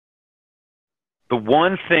The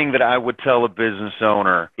one thing that I would tell a business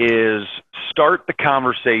owner is start the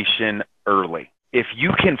conversation early. If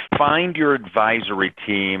you can find your advisory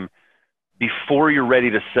team before you're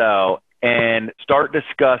ready to sell and start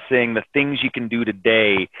discussing the things you can do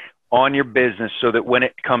today on your business so that when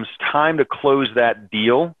it comes time to close that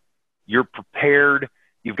deal, you're prepared,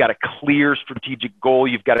 you've got a clear strategic goal,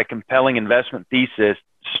 you've got a compelling investment thesis,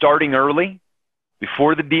 starting early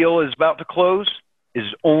before the deal is about to close is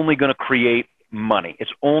only going to create money.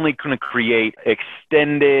 It's only going to create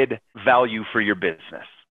extended value for your business.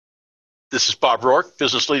 This is Bob Rourke,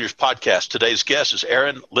 Business Leaders Podcast. Today's guest is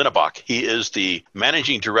Aaron Linnebach. He is the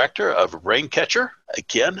Managing Director of Raincatcher.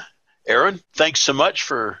 Again, Aaron, thanks so much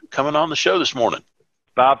for coming on the show this morning.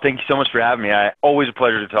 Bob, thank you so much for having me. Always a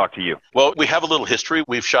pleasure to talk to you. Well, we have a little history.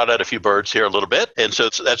 We've shot at a few birds here a little bit, and so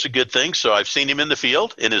that's a good thing. So I've seen him in the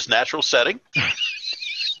field in his natural setting.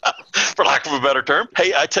 For lack of a better term.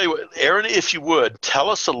 Hey, I tell you what, Aaron, if you would, tell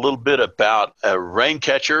us a little bit about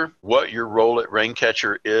Raincatcher, what your role at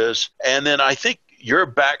Raincatcher is, and then I think your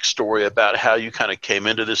backstory about how you kind of came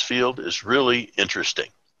into this field is really interesting.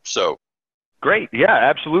 So, great. Yeah,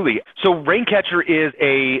 absolutely. So Raincatcher is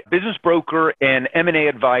a business broker and M&A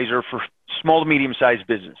advisor for small to medium-sized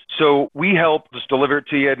business. So we help, just deliver it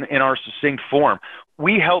to you in our succinct form,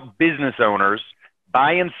 we help business owners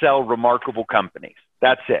buy and sell remarkable companies.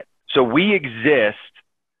 That's it. So we exist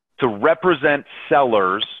to represent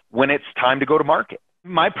sellers when it's time to go to market.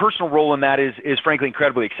 My personal role in that is frankly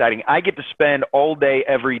incredibly exciting. I get to spend all day,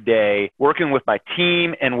 every day working with my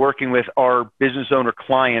team and working with our business owner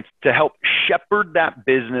clients to help shepherd that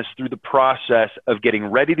business through the process of getting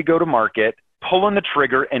ready to go to market, pulling the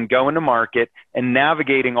trigger and going to market and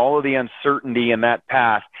navigating all of the uncertainty in that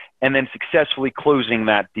path and then successfully closing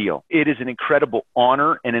that deal. It is an incredible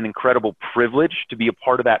honor and an incredible privilege to be a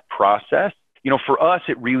part of that process. You know, for us,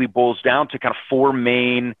 it really boils down to kind of four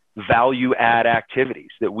main value add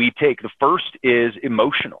activities that we take. The first is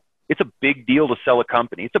emotional. It's a big deal to sell a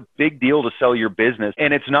company. It's a big deal to sell your business.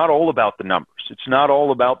 And it's not all about the numbers. It's not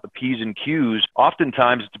all about the P's and Q's.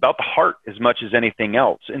 Oftentimes, it's about the heart as much as anything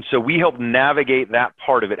else. And so we help navigate that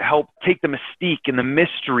part of it, help take the mystique and the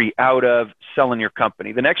mystery out of selling your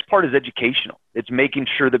company. The next part is educational. It's making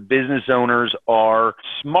sure that business owners are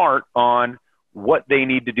smart on what they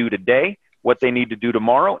need to do today, what they need to do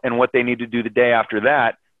tomorrow, and what they need to do the day after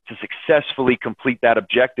that to successfully complete that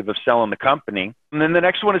objective of selling the company. And then the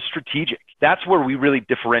next one is strategic. That's where we really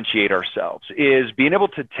differentiate ourselves, is being able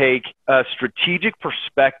to take a strategic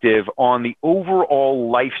perspective on the overall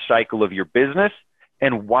life cycle of your business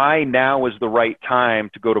and why now is the right time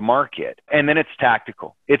to go to market. And then it's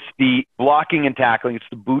tactical. It's the blocking and tackling. It's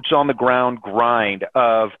the boots on the ground grind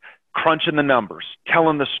of crunching the numbers,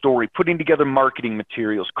 telling the story, putting together marketing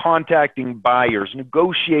materials, contacting buyers,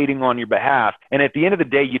 negotiating on your behalf. And at the end of the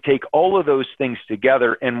day, you take all of those things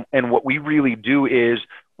together, and what we really do is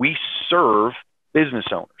we serve business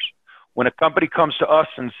owners. When a company comes to us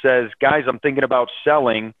and says, guys, I'm thinking about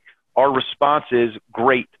selling, our response is,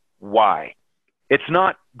 great, why? It's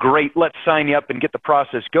not great, let's sign you up and get the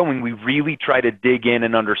process going. We really try to dig in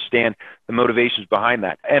and understand the motivations behind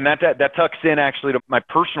that. And that tucks in actually to my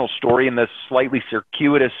personal story and the slightly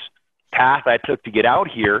circuitous path I took to get out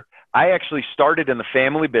here. I actually started in the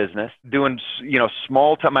family business doing,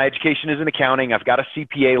 small time. My education is in accounting. I've got a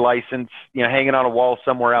CPA license, hanging on a wall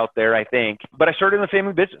somewhere out there, I think. But I started in the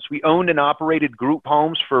family business. We owned and operated group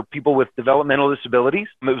homes for people with developmental disabilities.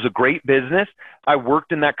 It was a great business. I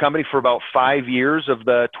worked in that company for about 5 years of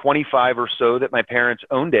the 25 or so that my parents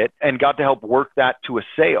owned it, and got to help work that to a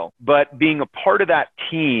sale. But being a part of that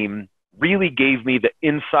team really gave me the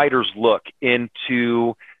insider's look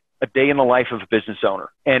into a day in the life of a business owner.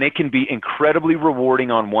 And it can be incredibly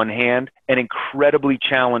rewarding on one hand and incredibly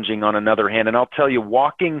challenging on another hand. And I'll tell you,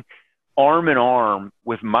 walking arm in arm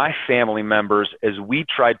with my family members as we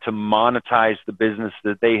tried to monetize the business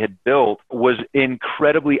that they had built was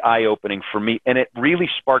incredibly eye-opening for me. And it really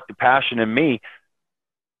sparked a passion in me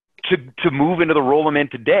to move into the role I'm in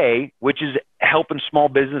today, which is helping small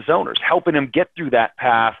business owners, helping them get through that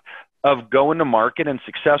path of going to market and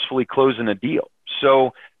successfully closing a deal.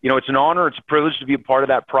 So, it's an honor. It's a privilege to be a part of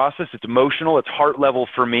that process. It's emotional. It's heart level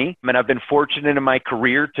for me. I mean, I've been fortunate in my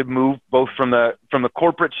career to move both from the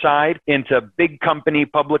corporate side into big company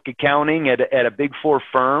public accounting at a Big Four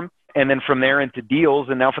firm, and then from there into deals.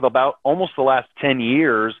 And now for about almost the last 10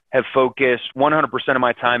 years, have focused 100% of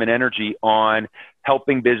my time and energy on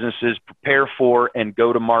helping businesses prepare for and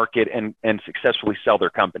go to market and successfully sell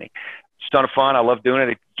their company. It's a ton of fun. I love doing it.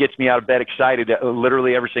 It gets me out of bed excited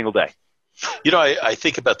literally every single day. I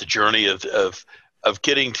think about the journey of of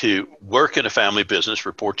getting to work in a family business,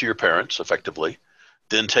 report to your parents effectively,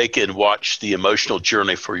 then take and watch the emotional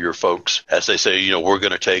journey for your folks as they say, we're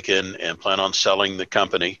going to take in and plan on selling the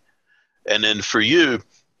company. And then for you,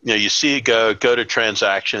 you see it go to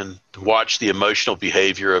transaction, watch the emotional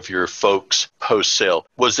behavior of your folks post-sale.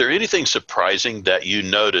 Was there anything surprising that you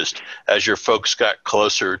noticed as your folks got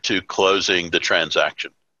closer to closing the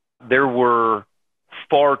transaction? There were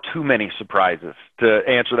far too many surprises to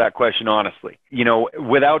answer that question honestly.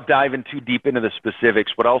 Without diving too deep into the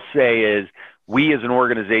specifics, what I'll say is we as an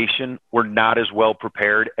organization were not as well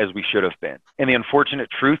prepared as we should have been. And the unfortunate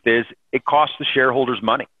truth is it cost the shareholders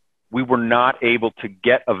money. We were not able to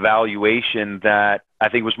get a valuation that I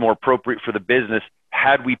think was more appropriate for the business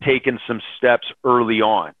had we taken some steps early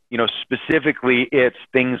on. Specifically, it's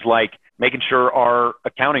things like making sure our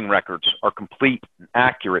accounting records are complete and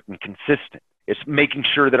accurate and consistent. It's making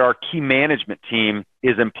sure that our key management team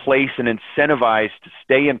is in place and incentivized to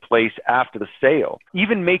stay in place after the sale.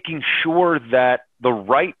 Even making sure that the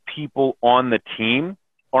right people on the team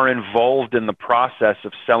are involved in the process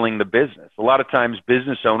of selling the business. A lot of times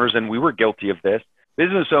business owners, and we were guilty of this,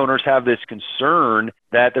 business owners have this concern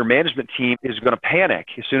that their management team is going to panic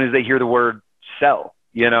as soon as they hear the word sell,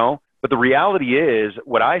 But the reality is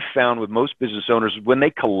what I found with most business owners, when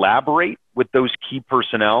they collaborate with those key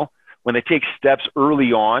personnel, when they take steps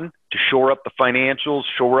early on to shore up the financials,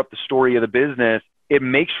 shore up the story of the business, it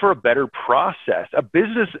makes for a better process. A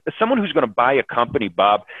business, someone who's going to buy a company,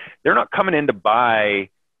 Bob, they're not coming in to buy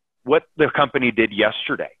what the company did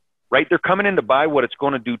yesterday, right? They're coming in to buy what it's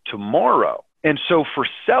going to do tomorrow. And so for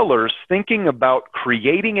sellers, thinking about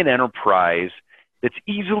creating an enterprise that's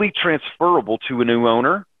easily transferable to a new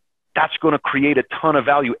owner, that's going to create a ton of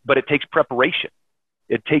value, but it takes preparation.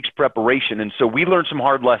 It takes preparation. And so we learned some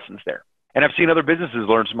hard lessons there. And I've seen other businesses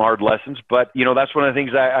learn some hard lessons, but that's one of the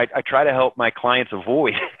things I try to help my clients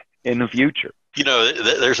avoid in the future.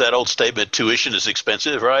 There's that old statement, tuition is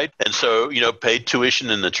expensive, right? And so, paid tuition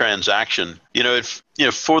in the transaction, if,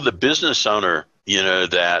 for the business owner,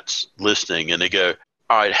 that's listening and they go,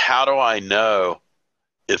 all right, how do I know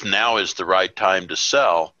if now is the right time to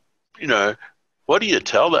sell? What do you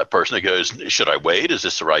tell that person that goes, should I wait? Is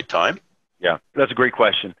this the right time? Yeah, that's a great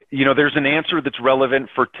question. There's an answer that's relevant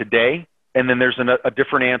for today, and then there's a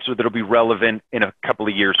different answer that'll be relevant in a couple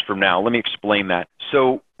of years from now. Let me explain that.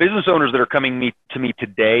 So business owners that are coming to me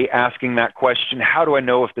today asking that question, how do I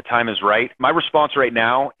know if the time is right? My response right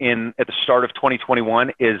now at the start of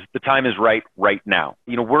 2021 is the time is right now.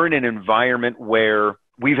 We're in an environment where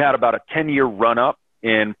we've had about a 10-year run-up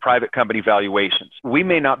in private company valuations. We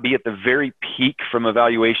may not be at the very peak from a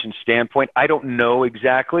valuation standpoint. I don't know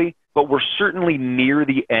exactly, but we're certainly near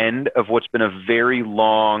the end of what's been a very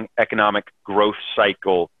long economic growth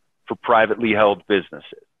cycle for privately held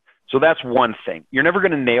businesses. So that's one thing. You're never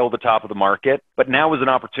going to nail the top of the market, but now is an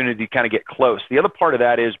opportunity to kind of get close. The other part of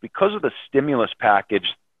that is because of the stimulus package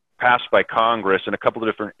passed by Congress in a couple of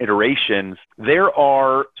different iterations, there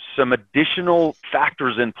are some additional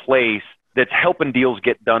factors in place that's helping deals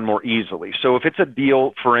get done more easily. So if it's a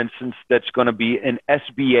deal, for instance, that's going to be an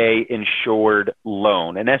SBA insured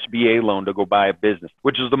loan, an SBA loan to go buy a business,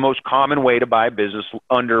 which is the most common way to buy a business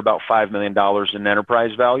under about $5 million in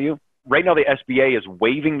enterprise value. Right now, the SBA is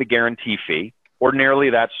waiving the guarantee fee.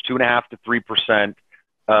 Ordinarily, that's 2.5% to 3%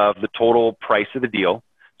 of the total price of the deal.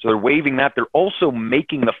 So they're waiving that. They're also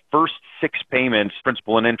making the first 6 payments,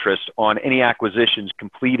 principal and interest, on any acquisitions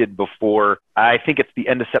completed before, I think it's the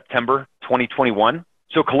end of September 2021.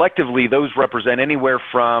 So collectively, those represent anywhere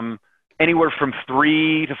from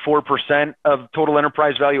 3 to 4% of total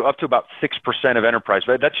enterprise value up to about 6% of enterprise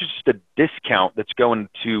value. That's just a discount that's going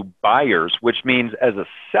to buyers, which means as a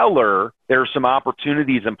seller, there are some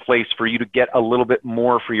opportunities in place for you to get a little bit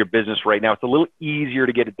more for your business right now. It's a little easier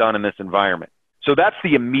to get it done in this environment. So that's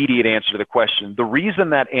the immediate answer to the question. The reason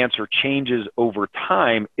that answer changes over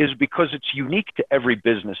time is because it's unique to every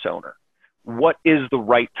business owner. What is the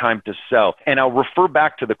right time to sell? And I'll refer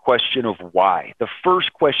back to the question of why. The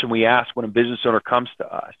first question we ask when a business owner comes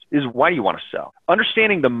to us is, why do you want to sell?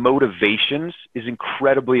 Understanding the motivations is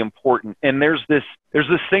incredibly important. And there's this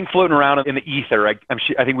thing floating around in the ether. I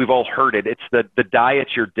think we've all heard it. It's the die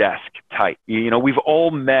at your desk type. We've all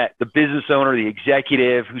met the business owner, the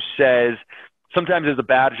executive who says, sometimes as a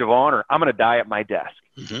badge of honor, I'm going to die at my desk.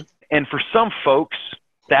 Mm-hmm. And for some folks,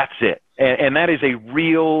 that's it. And that is a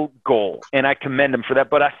real goal. And I commend them for that.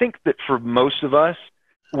 But I think that for most of us,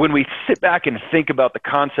 when we sit back and think about the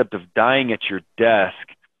concept of dying at your desk,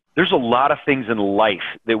 there's a lot of things in life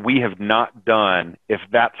that we have not done if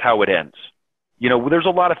that's how it ends. There's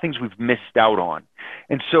a lot of things we've missed out on.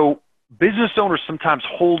 And so business owners sometimes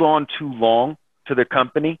hold on too long to the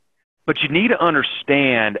company, but you need to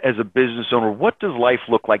understand as a business owner, what does life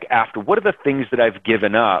look like after? What are the things that I've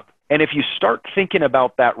given up? And if you start thinking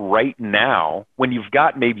about that right now, when you've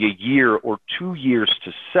got maybe a year or 2 years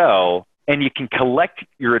to sell, and you can collect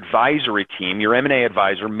your advisory team, your M&A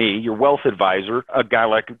advisor, me, your wealth advisor, a guy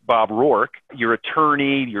like Bob Rourke, your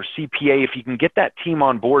attorney, your CPA, if you can get that team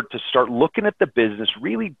on board to start looking at the business,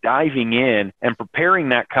 really diving in and preparing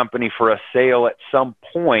that company for a sale at some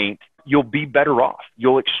point, you'll be better off.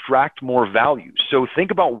 You'll extract more value. So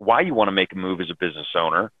think about why you want to make a move as a business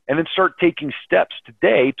owner and then start taking steps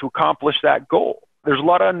today to accomplish that goal. There's a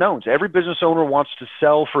lot of unknowns. Every business owner wants to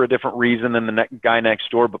sell for a different reason than the guy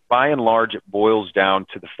next door, but by and large, it boils down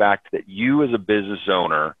to the fact that you as a business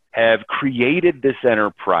owner have created this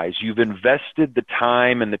enterprise. You've invested the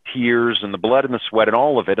time and the tears and the blood and the sweat and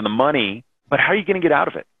all of it and the money, but how are you going to get out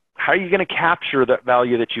of it? How are you going to capture that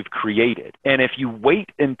value that you've created? And if you wait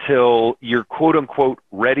until you're quote unquote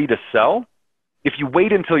ready to sell, if you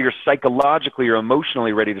wait until you're psychologically or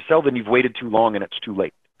emotionally ready to sell, then you've waited too long and it's too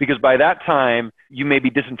late. Because by that time, you may be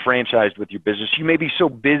disenfranchised with your business. You may be so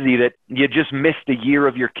busy that you just missed a year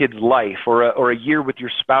of your kid's life or a year with your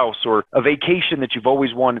spouse or a vacation that you've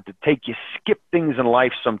always wanted to take. You skip things in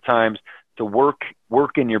life sometimes to work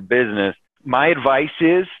in your business. My advice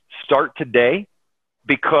is start today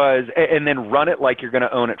and then run it like you're going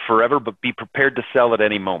to own it forever, but be prepared to sell at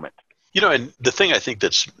any moment. And the thing I think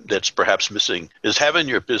that's perhaps missing is having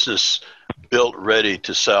your business built ready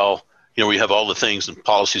to sell. We have all the things and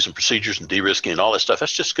policies and procedures and de-risking and all that stuff.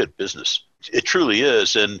 That's just good business. It truly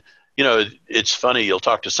is. And, it's funny. You'll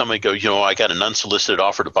talk to somebody and go, I got an unsolicited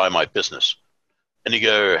offer to buy my business. And you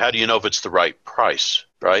go, how do you know if it's the right price?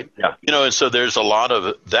 Right? Yeah. And so there's a lot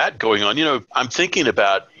of that going on. I'm thinking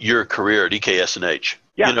about your career at EKS&H.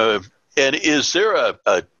 Yeah. And is there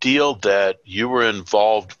a deal that you were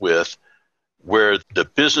involved with where the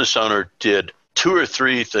business owner did 2 or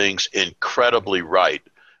 3 things incredibly right,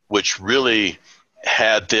 which really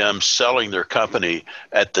had them selling their company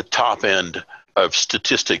at the top end of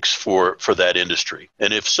statistics for that industry?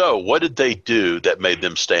 And if so, what did they do that made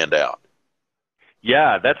them stand out?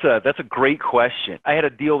 Yeah, that's a great question. I had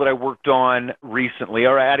a deal that I worked on recently,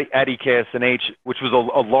 or at EKS&H, which was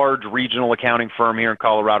a large regional accounting firm here in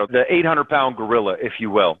Colorado, the 800-pound gorilla, if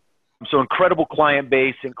you will. So incredible client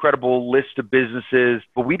base, incredible list of businesses.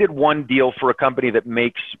 But we did one deal for a company that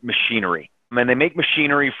makes machinery. And they make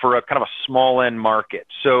machinery for a kind of a small end market.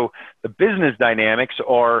 So the business dynamics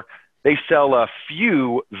are they sell a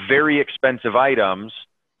few very expensive items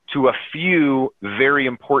to a few very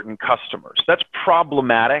important customers. That's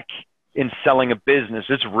problematic in selling a business.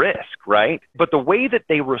 It's risk, right? But the way that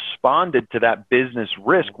they responded to that business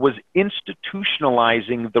risk was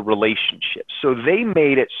institutionalizing the relationship. So they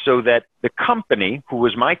made it so that the company, who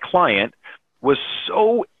was my client, was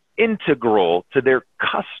so integral to their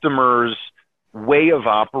customers' way of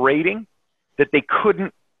operating that they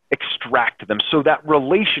couldn't extract them. So that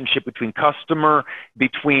relationship between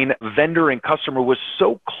vendor and customer was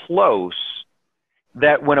so close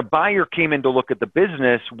that when a buyer came in to look at the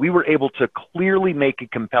business, we were able to clearly make a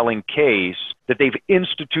compelling case that they've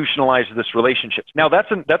institutionalized this relationship. Now,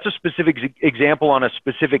 that's a specific example on a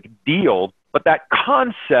specific deal, but that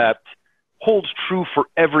concept holds true for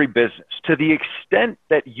every business. To the extent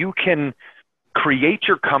that you can create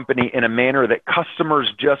your company in a manner that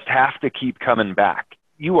customers just have to keep coming back.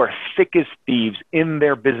 You are thick as thieves in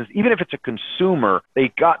their business. Even if it's a consumer,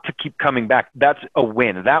 they got to keep coming back. That's a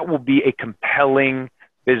win. That will be a compelling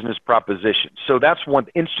business proposition. So that's one,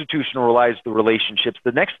 institutionalize the relationships.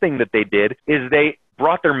 The next thing that they did is they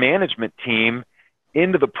brought their management team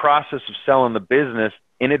into the process of selling the business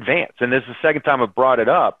in advance. And this is the second time I've brought it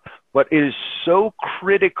up, but it is so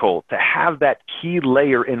critical to have that key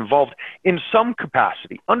layer involved in some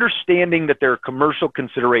capacity, understanding that there are commercial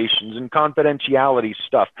considerations and confidentiality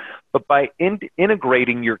stuff, but by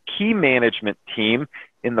integrating your key management team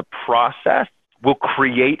in the process will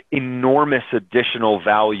create enormous additional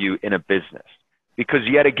value in a business. Because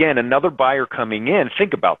yet again, another buyer coming in,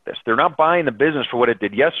 think about this. They're not buying the business for what it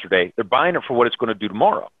did yesterday. They're buying it for what it's going to do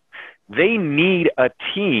tomorrow. They need a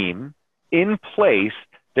team in place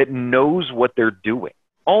that knows what they're doing.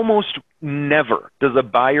 Almost never does a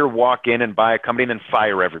buyer walk in and buy a company and then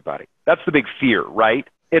fire everybody. That's the big fear, right?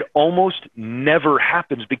 It almost never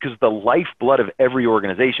happens because the lifeblood of every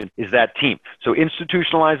organization is that team. So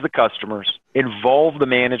institutionalize the customers, involve the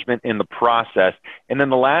management in the process. And then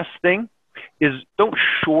the last thing is don't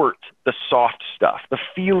short the soft stuff, the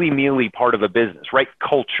feely-mealy part of a business, right?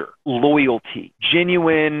 Culture, loyalty,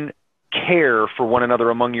 genuine care for one another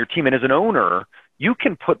among your team. And as an owner, you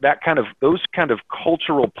can put those kind of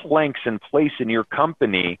cultural planks in place in your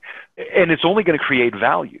company, and it's only going to create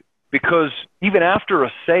value, because even after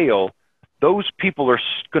a sale, those people are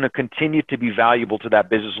going to continue to be valuable to that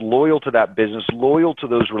business, loyal to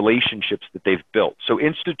those relationships that they've built. So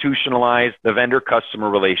institutionalize the vendor-customer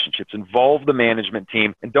relationships, involve the management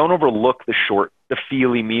team, and don't overlook the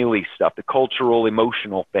feely-mealy stuff, the cultural,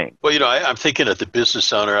 emotional thing. Well, I'm thinking of the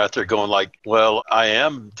business owner out there going like, well, I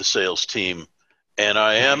am the sales team, and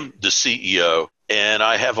I am the CEO, and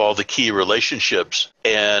I have all the key relationships.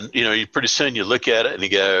 And, you pretty soon you look at it and you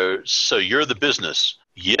go, so you're the business.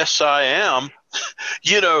 Yes, I am.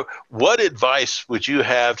 What advice would you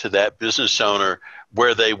have to that business owner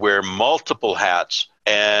where they wear multiple hats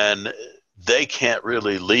and they can't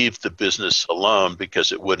really leave the business alone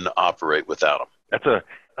because it wouldn't operate without them?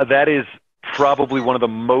 That is probably one of the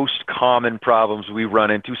most common problems we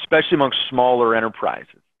run into, especially among smaller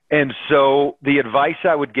enterprises. And so the advice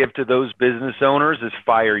I would give to those business owners is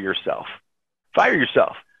fire yourself. Fire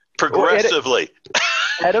yourself. Progressively.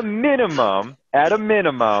 At a minimum,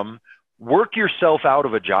 work yourself out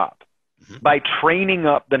of a job by training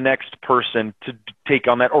up the next person to take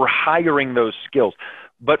on that, or hiring those skills.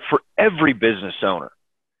 But for every business owner,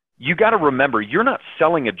 you got to remember, you're not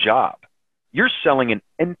selling a job. You're selling an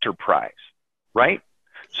enterprise, right?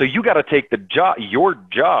 So you got to take your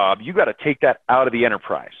job, you got to take that out of the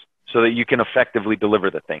enterprise so that you can effectively deliver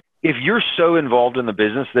the thing. If you're so involved in the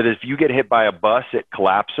business that if you get hit by a bus, it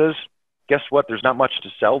collapses, guess what? There's not much to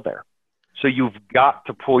sell there. So you've got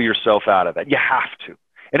to pull yourself out of that. You have to.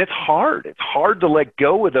 And it's hard. It's hard to let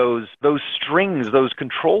go of those strings, those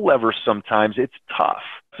control levers sometimes. It's tough.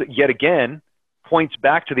 So yet again, points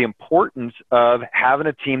back to the importance of having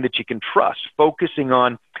a team that you can trust, focusing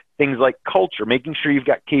on things like culture, making sure you've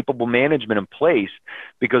got capable management in place,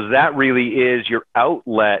 because that really is your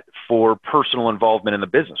outlet for personal involvement in the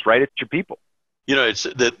business, right? It's your people. It's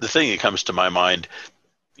the thing that comes to my mind,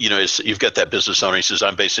 is you've got that business owner, he says,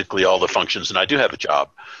 I'm basically all the functions and I do have a job.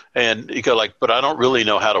 And you go like, but I don't really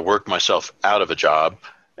know how to work myself out of a job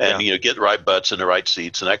and, get the right butts in the right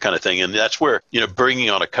seats and that kind of thing. And that's where, bringing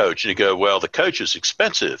on a coach, and you go, well, the coach is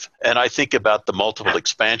expensive. And I think about the multiple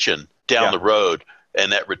expansion down the road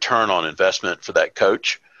and that return on investment for that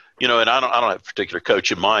coach, and I don't have a particular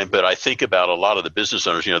coach in mind, but I think about a lot of the business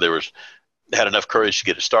owners, they had enough courage to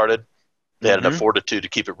get it started. They had enough fortitude to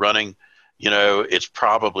keep it running. It's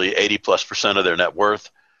probably 80+% of their net worth.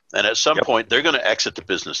 And at some point, they're going to exit the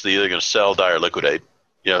business. They're either going to sell, die, or liquidate.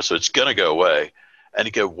 So it's going to go away. And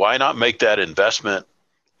you go, why not make that investment?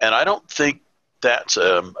 And I don't think that's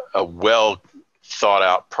a well thought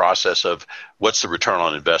out process of what's the return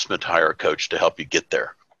on investment to hire a coach to help you get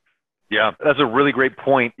there. Yeah, that's a really great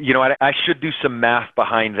point. I should do some math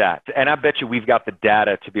behind that. And I bet you we've got the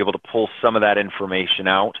data to be able to pull some of that information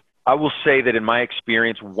out. I will say that in my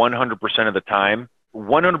experience, 100% of the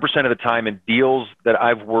time in deals that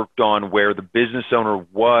I've worked on where the business owner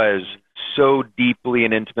was so deeply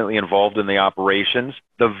and intimately involved in the operations,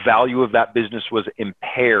 the value of that business was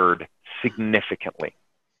impaired significantly.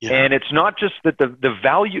 Yeah. And it's not just that the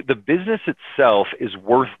value, the business itself is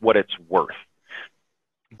worth what it's worth.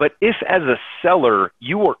 But if as a seller,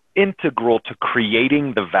 you are integral to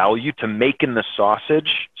creating the value, to making the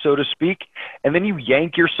sausage, so to speak, and then you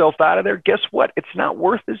yank yourself out of there, guess what? It's not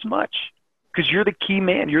worth as much because you're the key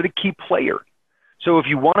man. You're the key player. So if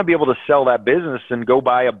you want to be able to sell that business and go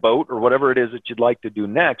buy a boat or whatever it is that you'd like to do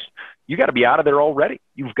next, you got to be out of there already.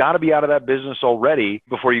 You've got to be out of that business already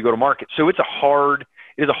before you go to market. So it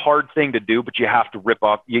is a hard thing to do, but you have to rip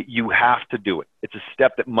off. You have to do it. It's a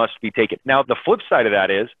step that must be taken. Now, the flip side of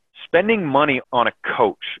that is spending money on a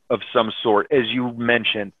coach of some sort, as you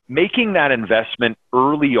mentioned, making that investment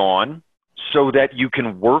early on so that you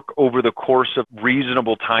can work over the course of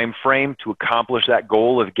reasonable time frame to accomplish that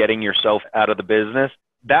goal of getting yourself out of the business.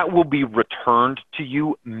 That will be returned to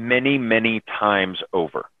you many, many times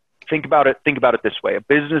over. Think about it this way. A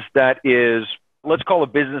business that is, let's call a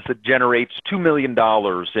business that generates $2 million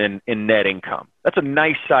in net income. That's a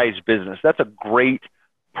nice sized business. That's a great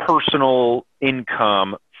personal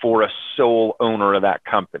income for a sole owner of that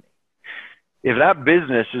company. If that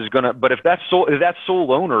business is if that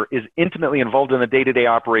sole owner is intimately involved in the day-to-day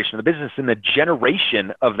operation of the business and the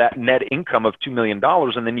generation of that net income of $2 million,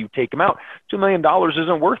 and then you take them out, $2 million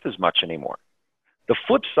isn't worth as much anymore. The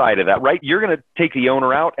flip side of that, right? You're going to take the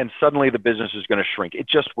owner out and suddenly the business is going to shrink. It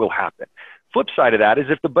just will happen. Flip side of that is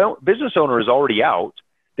if the business owner is already out,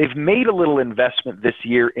 they've made a little investment this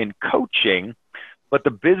year in coaching, but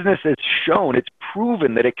the business has shown, it's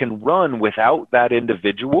proven that it can run without that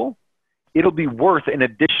individual. It'll be worth an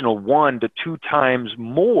additional 1 to 2 times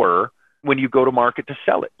more when you go to market to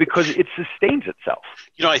sell it because it sustains itself.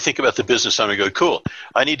 I think about the business owner and go, cool,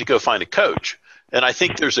 I need to go find a coach. And I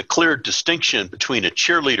think there's a clear distinction between a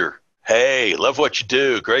cheerleader. Hey, love what you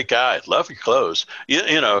do. Great guy. Love your clothes,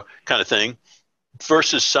 kind of thing,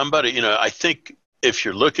 versus somebody, I think if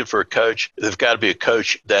you're looking for a coach, they've got to be a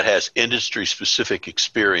coach that has industry-specific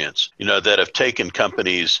experience, that have taken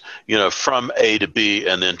companies, from A to B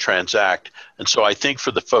and then transact. And so I think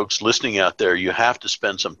for the folks listening out there, you have to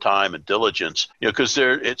spend some time and diligence, because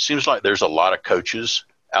it seems like there's a lot of coaches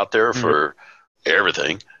out there for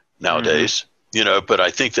everything nowadays, but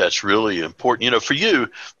I think that's really important. For you,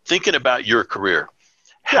 thinking about your career,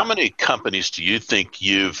 how many companies do you think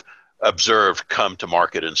you've observed come to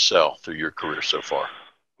market and sell through your career so far?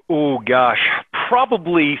 Oh, gosh,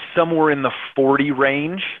 probably somewhere in the 40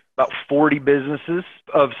 range, about 40 businesses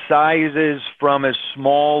of sizes from as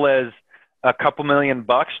small as a couple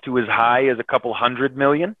 $1,000,000 to as high as a couple $100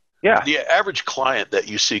 million. Yeah. The average client that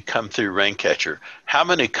you see come through Raincatcher, how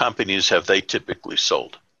many companies have they typically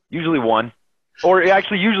sold? Usually one. Or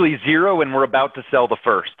actually usually zero, and we're about to sell the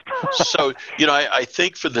first. So, I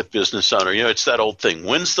think for the business owner, it's that old thing.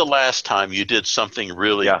 When's the last time you did something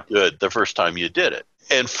really good the first time you did it?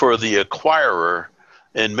 And for the acquirer,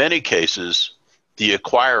 in many cases, the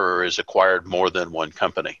acquirer is acquired more than one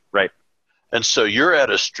company. Right. And so you're at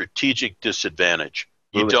a strategic disadvantage.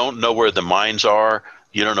 You Really? don't know where the mines are.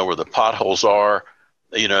 You don't know where the potholes are.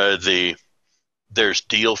 There's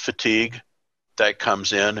deal fatigue that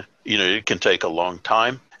comes in. It can take a long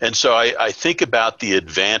time. And so I think about the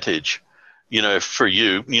advantage, for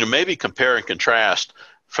you, maybe compare and contrast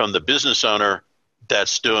from the business owner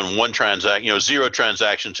that's doing one transaction, zero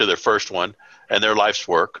transaction to their first one and their life's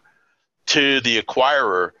work, to the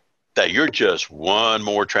acquirer that you're just one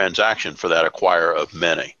more transaction for that acquirer of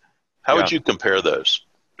many. How would you compare those?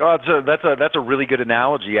 Oh, that's a really good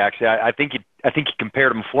analogy. Actually, I think you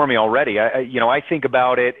compared them for me already. I think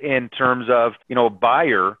about it in terms of a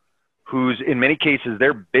buyer who's in many cases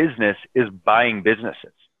their business is buying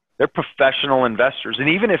businesses. They're professional investors, and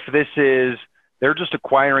even if they're just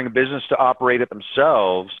acquiring a business to operate it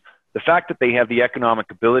themselves, the fact that they have the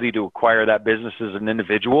economic ability to acquire that business as an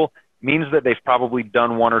individual means that they've probably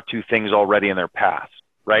done one or two things already in their past,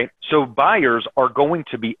 right? So buyers are going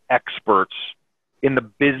to be experts in the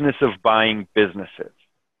business of buying businesses.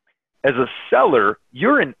 As a seller,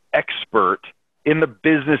 you're an expert in the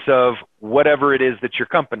business of whatever it is that your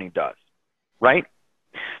company does, right?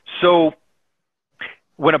 So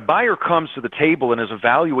when a buyer comes to the table and is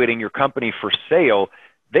evaluating your company for sale,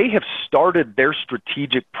 they have started their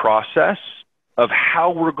strategic process of how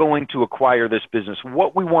we're going to acquire this business,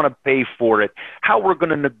 what we want to pay for it, how we're going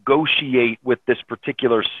to negotiate with this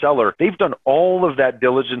particular seller. They've done all of that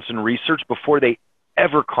diligence and research before they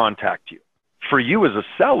ever contact you. For you as a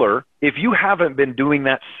seller, if you haven't been doing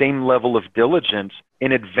that same level of diligence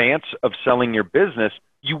in advance of selling your business,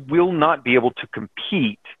 you will not be able to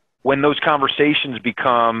compete when those conversations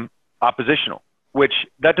become oppositional, which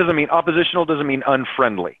that doesn't mean oppositional, doesn't mean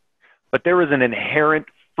unfriendly, but there is an inherent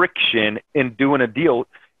friction in doing a deal.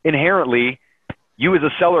 Inherently, you as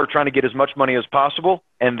a seller are trying to get as much money as possible,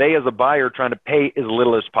 and they as a buyer are trying to pay as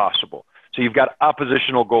little as possible. So you've got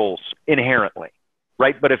oppositional goals inherently.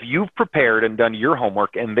 Right? But if you've prepared and done your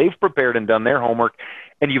homework and they've prepared and done their homework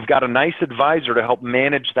and you've got a nice advisor to help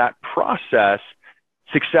manage that process,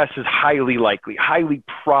 success is highly likely, highly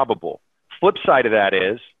probable. Flip side of that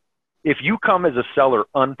is if you come as a seller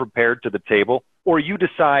unprepared to the table or you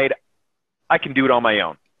decide I can do it on my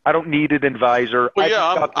own. I don't need an advisor.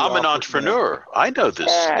 Well, I'm an entrepreneur. I know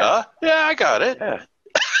this stuff. Yeah, I got it. Yeah.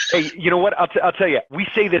 Hey, you know what? I'll tell you, we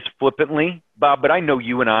say this flippantly, Bob, but I know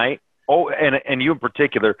you and I, and you in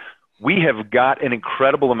particular, we have got an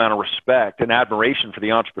incredible amount of respect and admiration for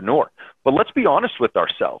the entrepreneur. But let's be honest with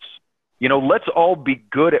ourselves. Let's all be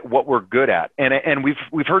good at what we're good at. And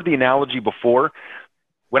we've heard the analogy before.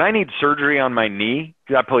 When I need surgery on my knee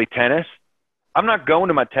because I play tennis, I'm not going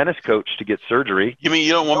to my tennis coach to get surgery. You mean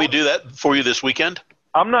you don't want me to do that for you this weekend?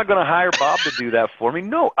 I'm not going to hire Bob to do that for me.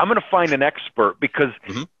 No, I'm going to find an expert because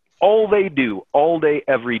all they do all day,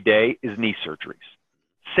 every day is knee surgeries.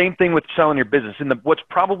 Same thing with selling your business. And what's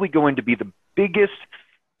probably going to be the biggest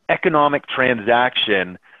economic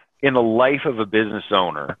transaction in the life of a business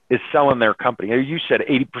owner is selling their company. You said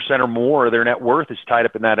 80% or more of their net worth is tied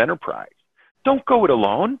up in that enterprise. Don't go it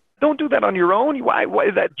alone. Don't do that on your own. Why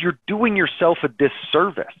is that? You're doing yourself a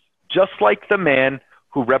disservice, just like the man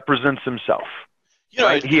who represents himself.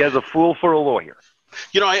 Right? He has a fool for a lawyer.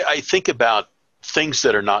 I think about things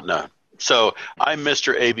that are not known. So I'm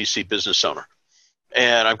Mr. ABC business owner.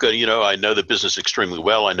 And I'm going, I know the business extremely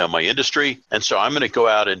well. I know my industry. And so I'm going to go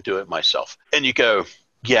out and do it myself. And you go,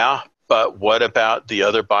 yeah, but what about the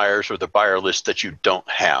other buyers or the buyer list that you don't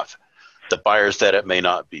have? The buyers that it may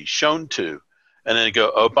not be shown to. And then you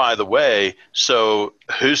go, oh, by the way, so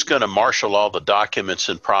who's going to marshal all the documents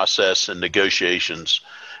and process and negotiations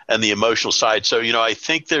and the emotional side? So, I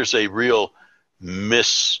think there's a real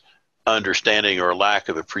misunderstanding or lack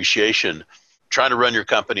of appreciation trying to run your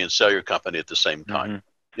company and sell your company at the same time.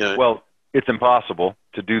 Mm-hmm. Well, it's impossible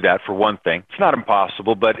to do that, for one thing. It's not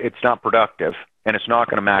impossible, but it's not productive, and it's not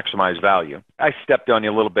going to maximize value. I stepped on you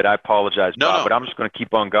a little bit. I apologize, Bob, but I'm just going to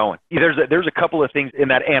keep on going. There's a couple of things in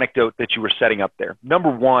that anecdote that you were setting up there. Number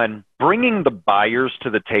one, bringing the buyers to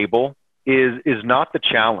the table is not the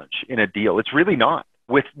challenge in a deal. It's really not.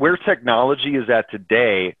 With where technology is at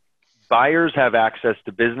today, buyers have access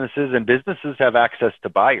to businesses and businesses have access to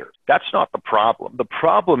buyers. That's not the problem. The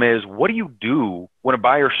problem is, what do you do when a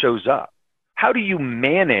buyer shows up? How do you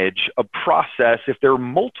manage a process if there are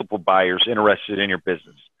multiple buyers interested in your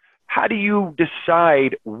business? How do you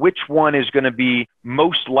decide which one is going to be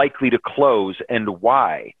most likely to close and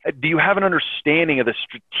why? Do you have an understanding of the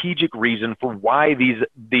strategic reason for why these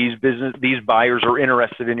buyers are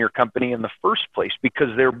interested in your company in the first place?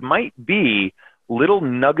 Because there might be little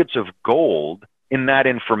nuggets of gold in that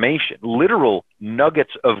information, literal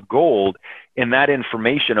nuggets of gold in that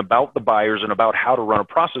information about the buyers and about how to run a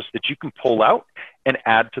process that you can pull out and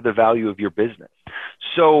add to the value of your business.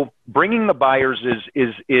 So bringing the buyers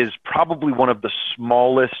is probably one of the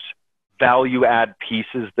smallest value add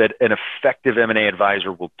pieces that an effective M&A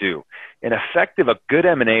advisor will do. A good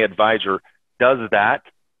M&A advisor does that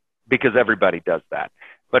because everybody does that.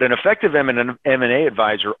 But an effective M&A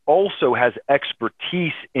advisor also has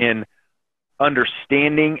expertise in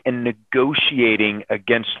understanding and negotiating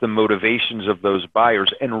against the motivations of those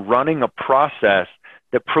buyers and running a process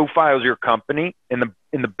that profiles your company in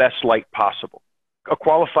the best light possible. A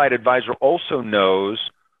qualified advisor also knows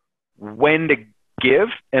when to give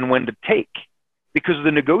and when to take, because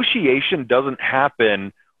the negotiation doesn't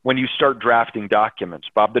happen when you start drafting documents,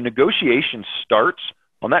 Bob. The negotiation starts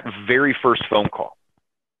on that very first phone call.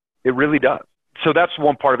 It really does. So that's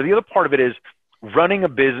one part of it. The other part of it is running a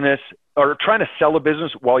business or trying to sell a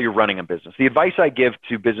business while you're running a business. The advice I give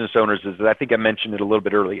to business owners is that I think I mentioned it a little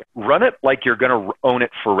bit earlier. Run it like you're going to own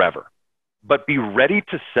it forever, but be ready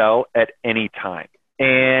to sell at any time.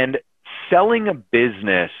 And selling a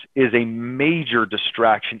business is a major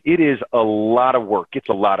distraction. It is a lot of work. It's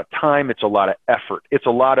a lot of time. It's a lot of effort. It's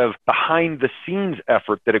a lot of behind the scenes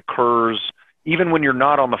effort that occurs even when you're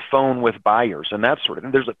not on the phone with buyers and that sort of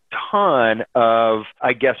thing. There's a ton of,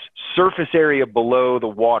 surface area below the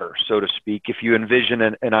water, so to speak, if you envision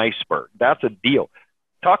an iceberg. That's a deal.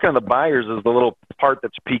 Talking to the buyers is the little part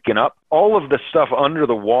that's peeking up. All of the stuff under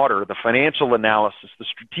the water, the financial analysis, the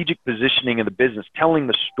strategic positioning of the business, telling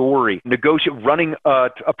the story, running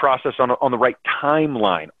a process on the right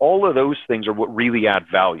timeline, all of those things are what really add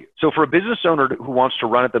value. So for a business owner who wants to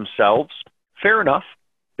run it themselves, fair enough.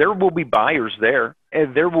 There will be buyers there,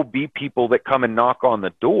 and there will be people that come and knock on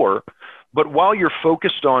the door. But while you're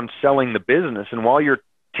focused on selling the business and while you're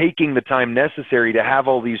taking the time necessary to have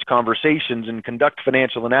all these conversations and conduct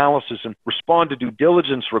financial analysis and respond to due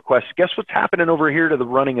diligence requests, guess what's happening over here to the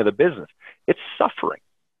running of the business? It's suffering.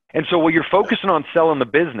 And so while you're focusing on selling the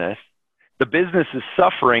business is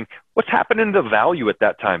suffering. What's happening to value at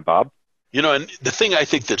that time, Bob? And the thing I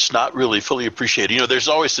think that's not really fully appreciated, there's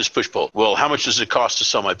always this push-pull. Well, how much does it cost to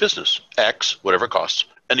sell my business? X, whatever it costs.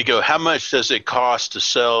 And you go, how much does it cost to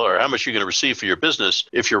sell, or how much are you going to receive for your business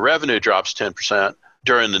if your revenue drops 10%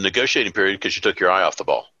 during the negotiating period because you took your eye off the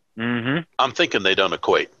ball? Mm-hmm. I'm thinking they don't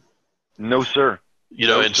equate. No, sir.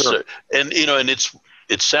 So,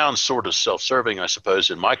 it sounds sort of self-serving, I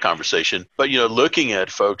suppose, in my conversation. But, looking at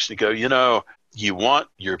folks and go, you want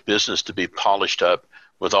your business to be polished up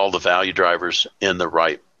with all the value drivers in the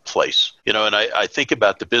right place. And I think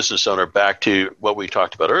about the business owner back to what we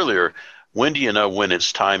talked about earlier. When do you know when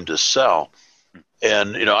it's time to sell?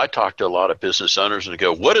 And, I talk to a lot of business owners and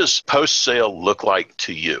go, what does post-sale look like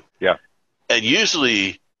to you? Yeah. And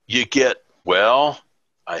usually you get, well,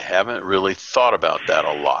 I haven't really thought about that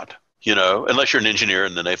a lot. Unless you're an engineer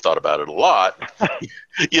and then they've thought about it a lot,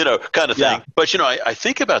 kind of thing. Yeah. But, I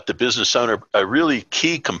think about the business owner, a really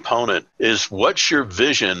key component is what's your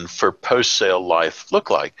vision for post-sale life look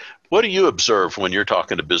like? What do you observe when you're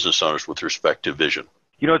talking to business owners with respect to vision?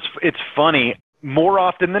 It's funny. More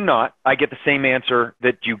often than not, I get the same answer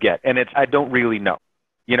that you get, and I don't really know.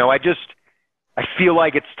 I feel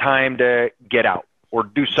like it's time to get out or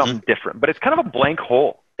do something different, but it's kind of a blank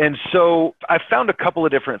hole. And so I found a couple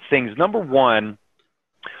of different things. Number one,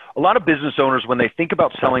 A lot of business owners, when they think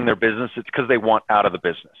about selling their business, it's because they want out of the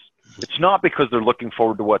business. It's not because they're looking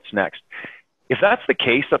forward to what's next. If that's the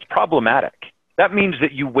case, that's problematic. That means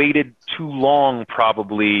that you waited too long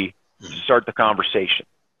probably to start the conversation.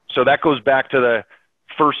 So that goes back to the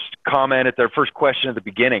first comment at their first question at the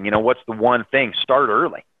beginning. What's the one thing? Start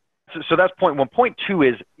early. So that's point one. Point two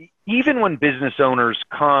is, even when business owners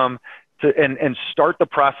come to and start the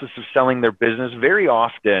process of selling their business, very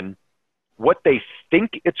often what they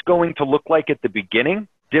think it's going to look like at the beginning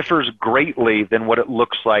differs greatly than what it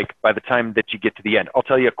looks like by the time that you get to the end. I'll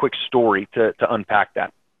tell you a quick story to unpack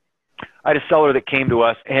that. I had a seller that came to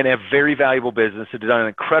us and had a very valuable business, had done an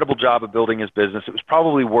incredible job of building his business. It was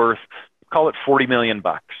probably worth, call it $40 million.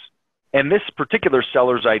 And this particular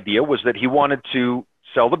seller's idea was that he wanted to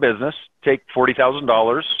sell the business, take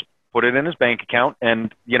 $40,000, put it in his bank account,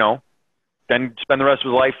 and, then spend the rest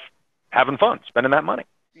of his life having fun, spending that money.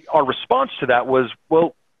 Our response to that was,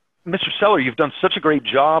 well, Mr. Seller, you've done such a great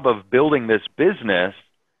job of building this business.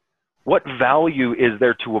 What value is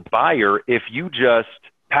there to a buyer if you just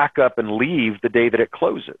pack up and leave the day that it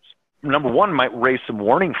closes? Number one, might raise some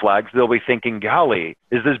warning flags. They'll be thinking, golly,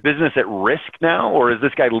 is this business at risk now? Or is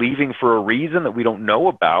this guy leaving for a reason that we don't know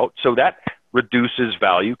about? So that reduces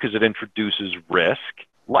value because it introduces risk.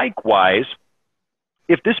 Likewise,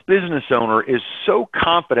 if this business owner is so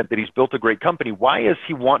confident that he's built a great company, why does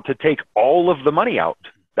he want to take all of the money out?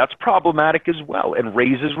 That's problematic as well and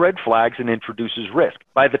raises red flags and introduces risk.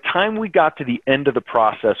 By the time we got to the end of the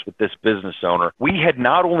process with this business owner, we had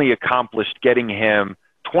not only accomplished getting him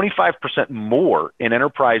 25% more in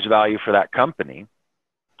enterprise value for that company,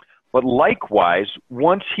 but likewise,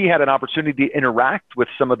 once he had an opportunity to interact with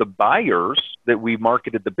some of the buyers that we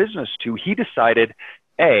marketed the business to, he decided,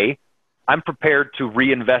 A, I'm prepared to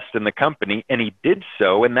reinvest in the company, and he did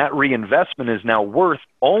so, and that reinvestment is now worth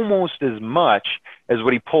almost as much as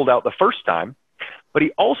what he pulled out the first time. But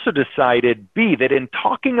he also decided, B, that in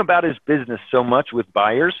talking about his business so much with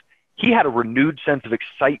buyers, he had a renewed sense of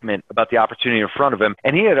excitement about the opportunity in front of him,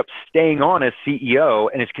 and he ended up staying on as CEO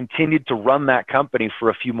and has continued to run that company for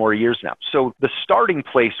a few more years now. So the starting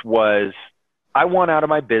place was, I want out of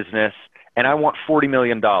my business, and I want $40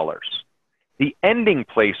 million. The ending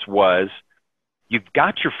place was, you've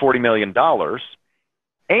got your $40 million,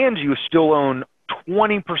 and you still own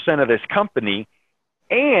 20% of this company,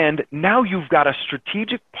 and now you've got a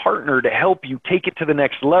strategic partner to help you take it to the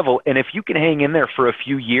next level. And if you can hang in there for a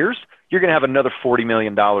few years, you're going to have another $40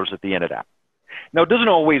 million at the end of that. Now, it doesn't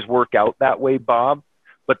always work out that way, Bob,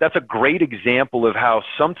 but that's a great example of how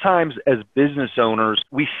sometimes as business owners,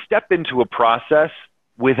 we step into a process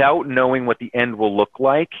without knowing what the end will look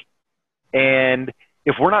like. And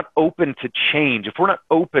if we're not open to change, if we're not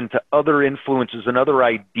open to other influences and other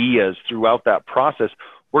ideas throughout that process,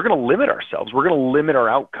 we're going to limit ourselves. We're going to limit our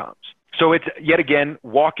outcomes. So it's, yet again,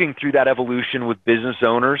 walking through that evolution with business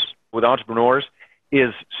owners, with entrepreneurs,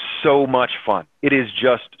 is so much fun. It is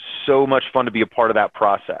just so much fun to be a part of that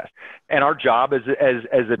process. And our job as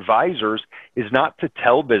advisors is not to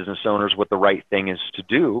tell business owners what the right thing is to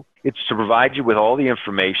do. It's to provide you with all the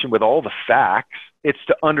information, with all the facts. It's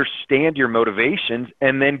to understand your motivations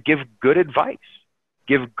and then give good advice.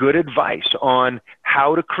 Give good advice on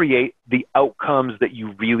how to create the outcomes that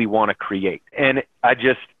you really want to create. And I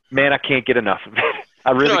can't get enough of it.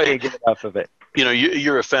 I really can't get enough of it.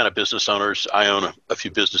 You're a fan of business owners. I own a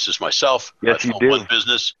few businesses myself. Yes, you I own do. one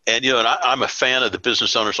business. And, I'm a fan of the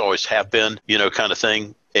business owners, always have been, kind of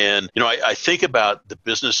thing. And, I think about the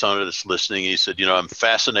business owner that's listening. And he said, I'm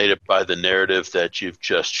fascinated by the narrative that you've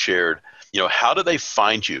just shared. How do they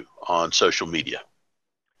find you on social media?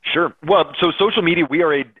 Sure. Well, so social media, we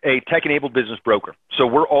are a tech-enabled business broker. So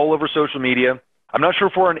we're all over social media. I'm not sure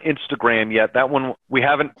if we're on Instagram yet. That one, we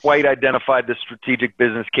haven't quite identified the strategic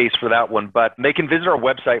business case for that one, but they can visit our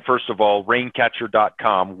website, first of all,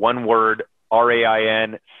 raincatcher.com, one word,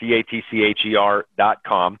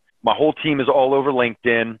 RAINCATCHER.com. My whole team is all over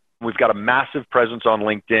LinkedIn. We've got a massive presence on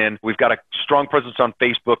LinkedIn. We've got a strong presence on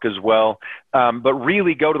Facebook as well. But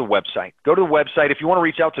really go to the website. Go to the website. If you want to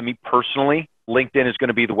reach out to me personally, LinkedIn is going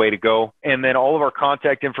to be the way to go. And then all of our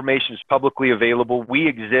contact information is publicly available. We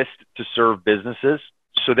exist to serve businesses.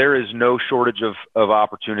 So there is no shortage of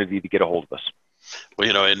opportunity to get a hold of us.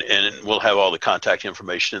 Well, and we'll have all the contact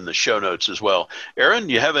information in the show notes as well. Aaron,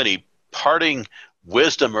 do you have any parting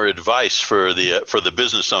wisdom or advice for the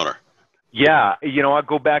business owner? Yeah, I'll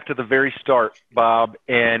go back to the very start, Bob,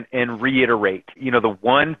 and reiterate, the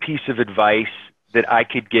one piece of advice that I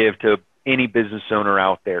could give to any business owner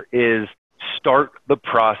out there is start the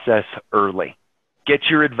process early. Get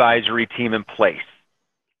your advisory team in place.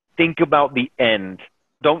 Think about the end.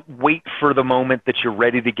 Don't wait for the moment that you're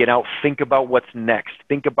ready to get out. Think about what's next.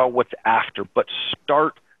 Think about what's after, but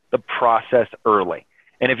start the process early.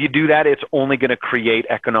 And if you do that, it's only going to create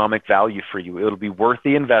economic value for you. It'll be worth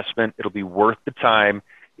the investment. It'll be worth the time.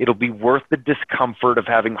 It'll be worth the discomfort of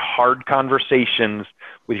having hard conversations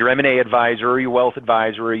with your M&A advisor or your wealth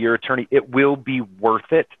advisor or your attorney. It will be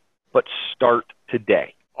worth it, but start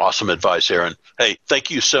today. Awesome advice, Aaron. Hey, thank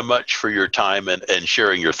you so much for your time and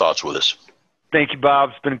sharing your thoughts with us. Thank you,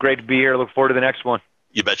 Bob. It's been great to be here. Look forward to the next one.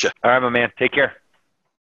 You betcha. All right, my man. Take care.